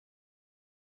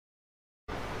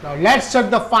Now let's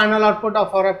check the final output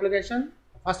of our application.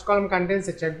 First column contains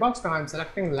a checkbox. Now I am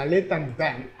selecting Lalit and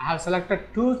Ben. I have selected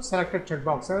two selected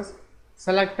checkboxes.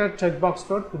 Selected checkbox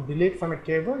code to delete from a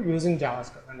table using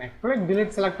JavaScript. And I click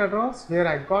delete selected rows. Here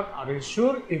I got, are you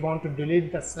sure you want to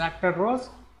delete the selected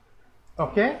rows?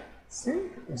 Okay, see,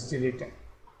 it's deleted.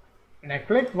 And I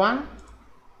click one.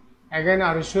 Again,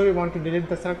 are you sure you want to delete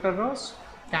the selected rows?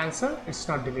 Cancel, it's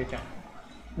not deleted.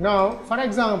 Now, for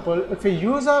example, if a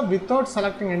user without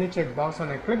selecting any checkbox,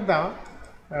 when I click the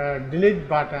delete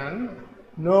button,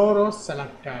 no rows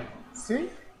selected. See?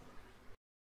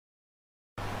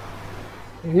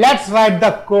 Let's write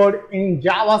the code in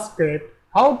JavaScript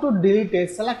how to delete a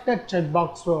selected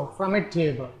checkbox row from a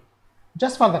table.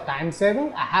 Just for the time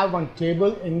saving, I have one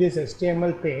table in this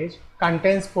HTML page,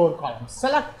 contains 4 columns.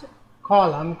 Select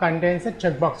column contains the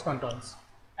checkbox controls.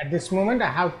 At this moment,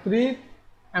 I have 3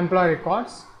 employee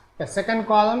records. The second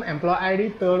column employee ID,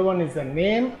 third one is the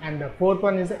name, and the fourth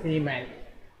one is the email.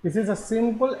 This is a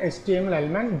simple HTML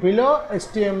element. Below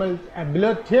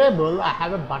below table, I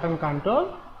have a button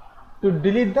control to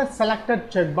delete the selected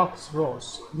checkbox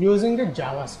rows using the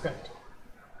JavaScript.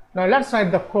 Now let's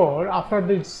write the code. After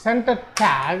the center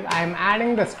tag, I am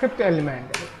adding the script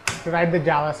element to write the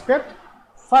JavaScript.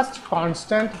 First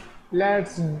constant,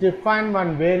 let's define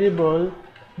one variable,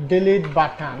 delete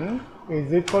button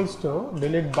is equals to,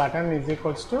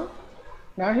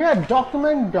 now here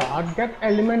document dot get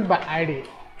element by ID.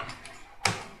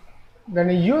 When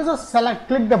a user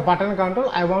click the button control,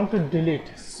 I want to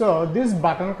delete. So this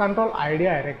button control ID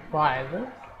I require.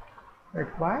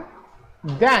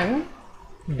 Then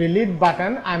delete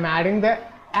button, I'm adding the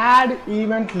add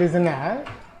event listener,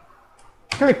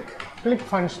 click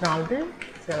functionality.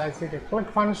 So I see the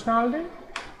click functionality.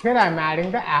 Here I am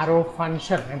adding the arrow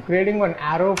function. I am creating one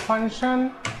arrow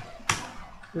function.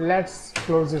 Let's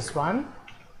close this one.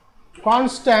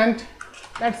 Constant,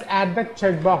 let's add the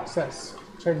checkboxes.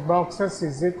 Checkboxes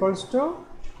is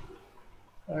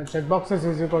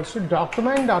equals to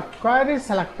document.query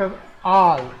selector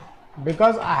all,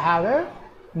 because I have a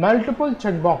multiple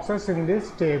checkboxes in this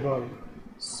table.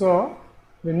 So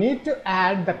we need to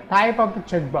add the type of the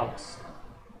checkbox.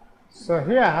 So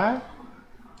here,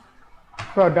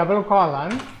 so double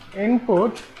colon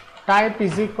input type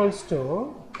is equals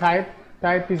to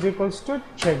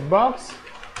checkbox.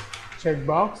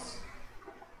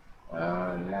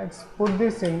 Let's put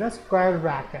this in the square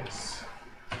brackets.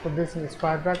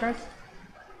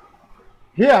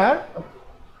 Here,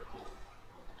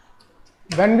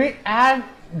 when we add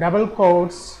double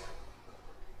quotes,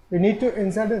 we need to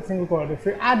insert a single quote. If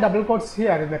we add double quotes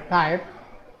here in the type,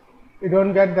 you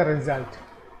don't get the result.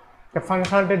 The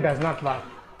functionality does not work.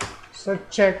 So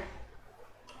check,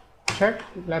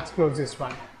 let's close this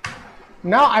one.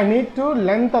 Now I need to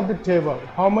length of the table.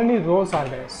 How many rows are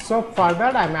there? So for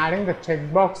that I am adding the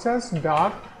checkboxes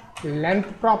dot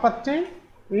length property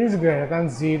is greater than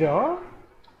 0.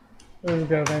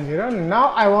 Now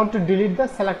I want to delete the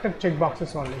selected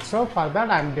checkboxes only. So for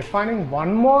that I am defining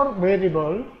one more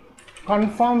variable,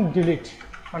 confirm delete.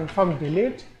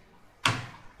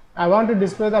 I want to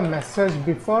display the message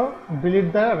before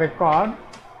delete the record.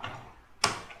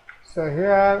 So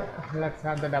here let's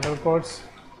have the double quotes.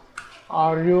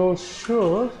 Are you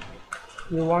sure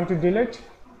you want to delete?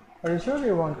 Are you sure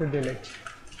you want to delete?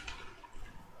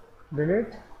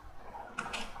 Delete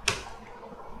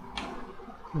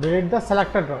the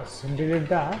selected rows.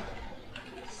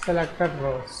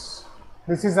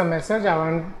 This is a message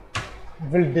I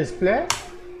will display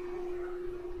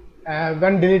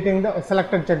when deleting the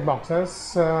selected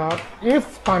checkboxes.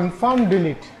 If confirm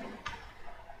delete,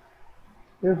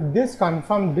 if this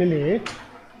confirm delete,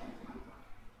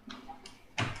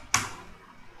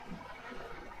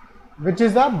 which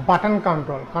is a button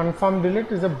control, confirm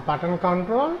delete is a button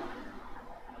control.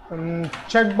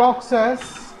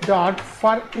 Checkboxes dot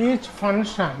for each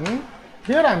function.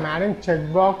 Here I am adding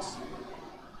checkbox,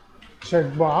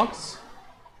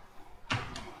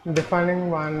 defining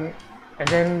one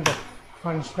again the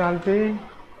functionality.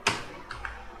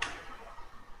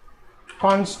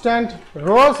 Constant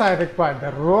rows I require.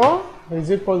 The row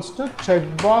is equals to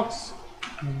checkbox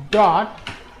dot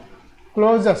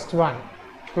closest one.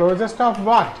 Closest of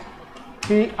what?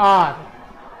 TR,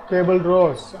 table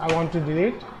rows. I want to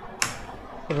delete.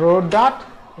 Row dot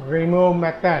remove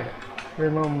method.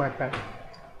 In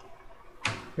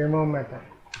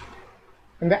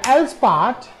the else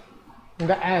part,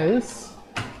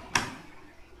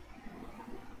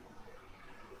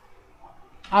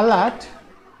 alert.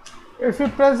 If you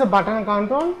press the button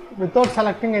control without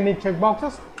selecting any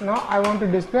checkboxes, now I want to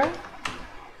display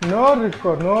no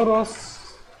record, no rows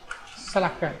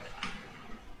selected.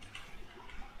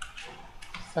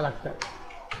 selected.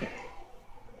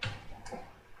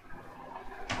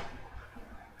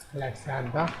 Let's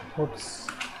add the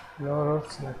no row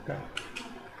selected.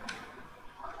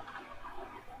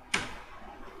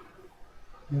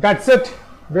 That's it.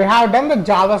 We have done the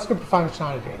JavaScript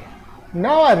functionality.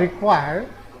 Now I require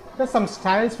that some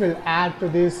styles will add to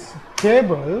this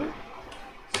table.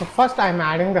 So first I am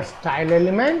adding the style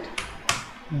element,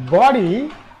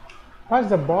 body. First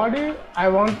the body, I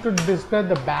want to display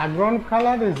the background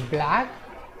color is black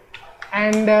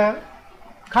and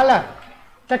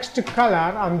text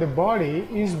color on the body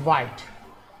is white.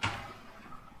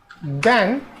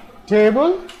 Then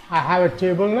table, I have a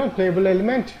table now, table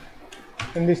element.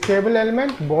 In this table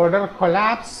element, border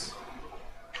collapse.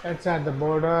 Let's add the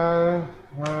border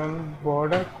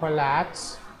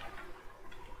collapse.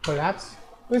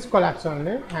 This collapse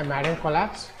only. I am adding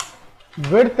collapse.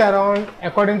 Width around,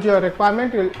 according to your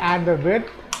requirement, you will add the width.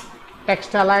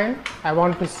 Text align. I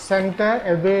want to center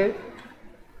away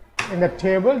in the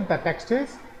table the text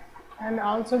is, and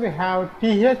also we have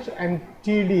th and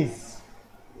tds.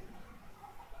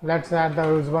 Let's add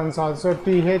those ones also,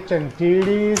 th and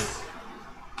tds.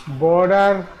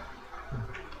 Border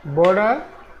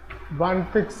 1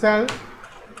 pixel,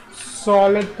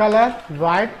 solid color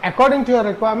white. According to your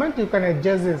requirement you can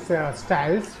adjust these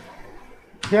styles.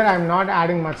 Here I am not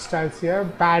adding much styles here.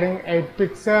 Padding 8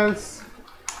 pixels,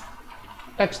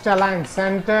 text align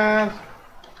center.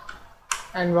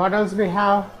 And what else we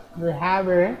have? We have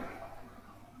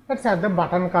let's add the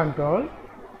button control.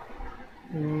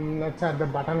 Let's add the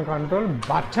button control.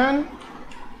 Button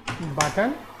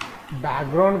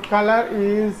background color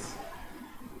is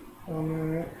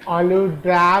olive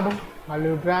drab. I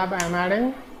am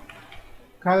adding.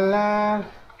 Color,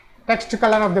 text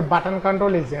color of the button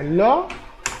control is yellow,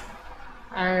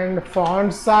 and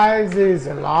font size is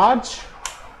large.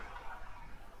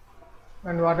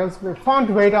 And what else?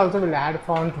 Font weight also will add.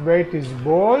 Font weight is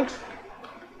bold.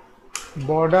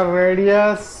 Border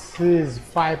radius is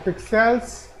 5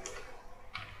 pixels.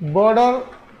 Border,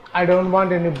 I don't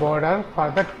want any border for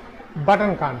the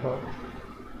button control.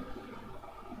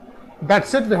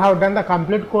 That's it. We have done the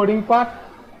complete coding part.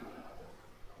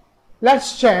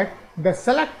 Let's check the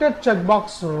selected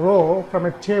checkbox row from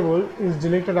a table is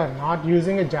deleted or not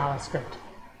using a JavaScript.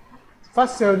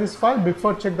 First save this file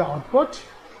before check the output.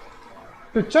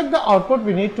 To check the output,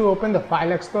 we need to open the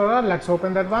file explorer. Let's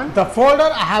open that one. The folder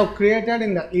I have created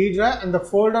in the E drive, and the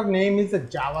folder name is the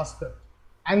JavaScript,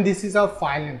 and this is our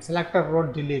file name, selected row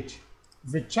delete.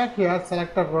 We check here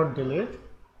selected row delete.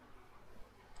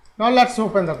 Now let's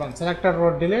open the one, selected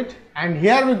row delete, and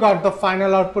here we got the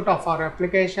final output of our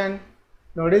application.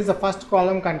 Notice the first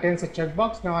column contains a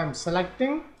checkbox. Now I am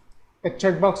selecting the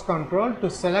checkbox control to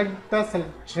select the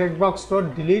checkbox row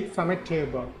delete from a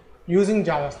table using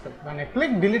JavaScript. When I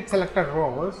click delete selected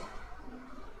rows,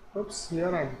 oops,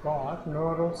 here I got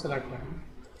no row selected.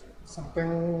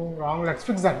 Something wrong. Let's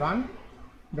fix that one.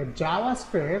 The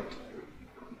JavaScript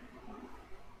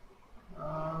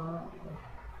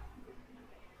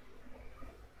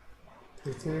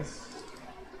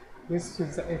this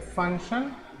is a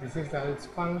function, this is the else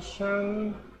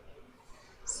function.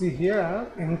 See here,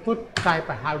 input type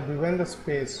I have given the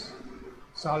space,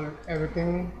 solve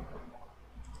everything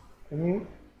in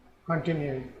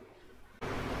continue.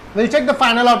 We'll check the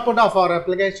final output of our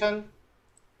application.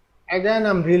 Again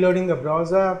I'm reloading the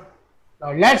browser.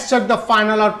 Now let's check the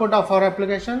final output of our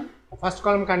application. The first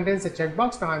column contains a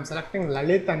checkbox. Now I'm selecting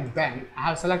Lalit and Ben. I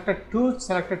have selected two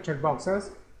selected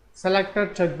checkboxes.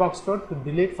 Selected checkbox row to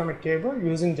delete from a table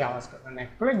using JavaScript. When I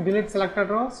click delete selected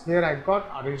rows, here I got,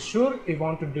 are you sure you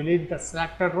want to delete the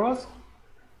selected rows?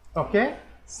 Okay,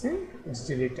 see, it's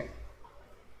deleted.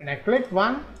 When I click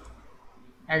one,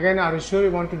 again, are you sure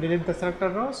you want to delete the selected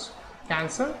rows?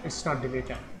 Cancel, it's not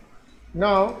deleted.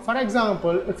 Now, for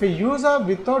example, if a user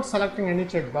without selecting any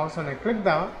checkbox, when I click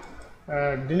the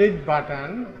delete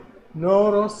button,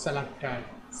 no rows selected.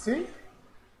 See?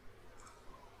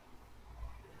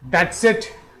 That's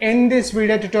it. In this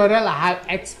video tutorial, I have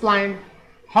explained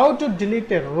how to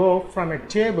delete a row from a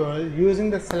table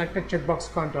using the selected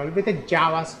checkbox control with a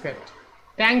JavaScript.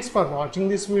 Thanks for watching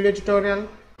this video tutorial.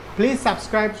 Please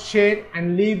subscribe, share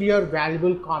and leave your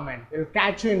valuable comment. We'll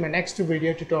catch you in my next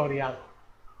video tutorial.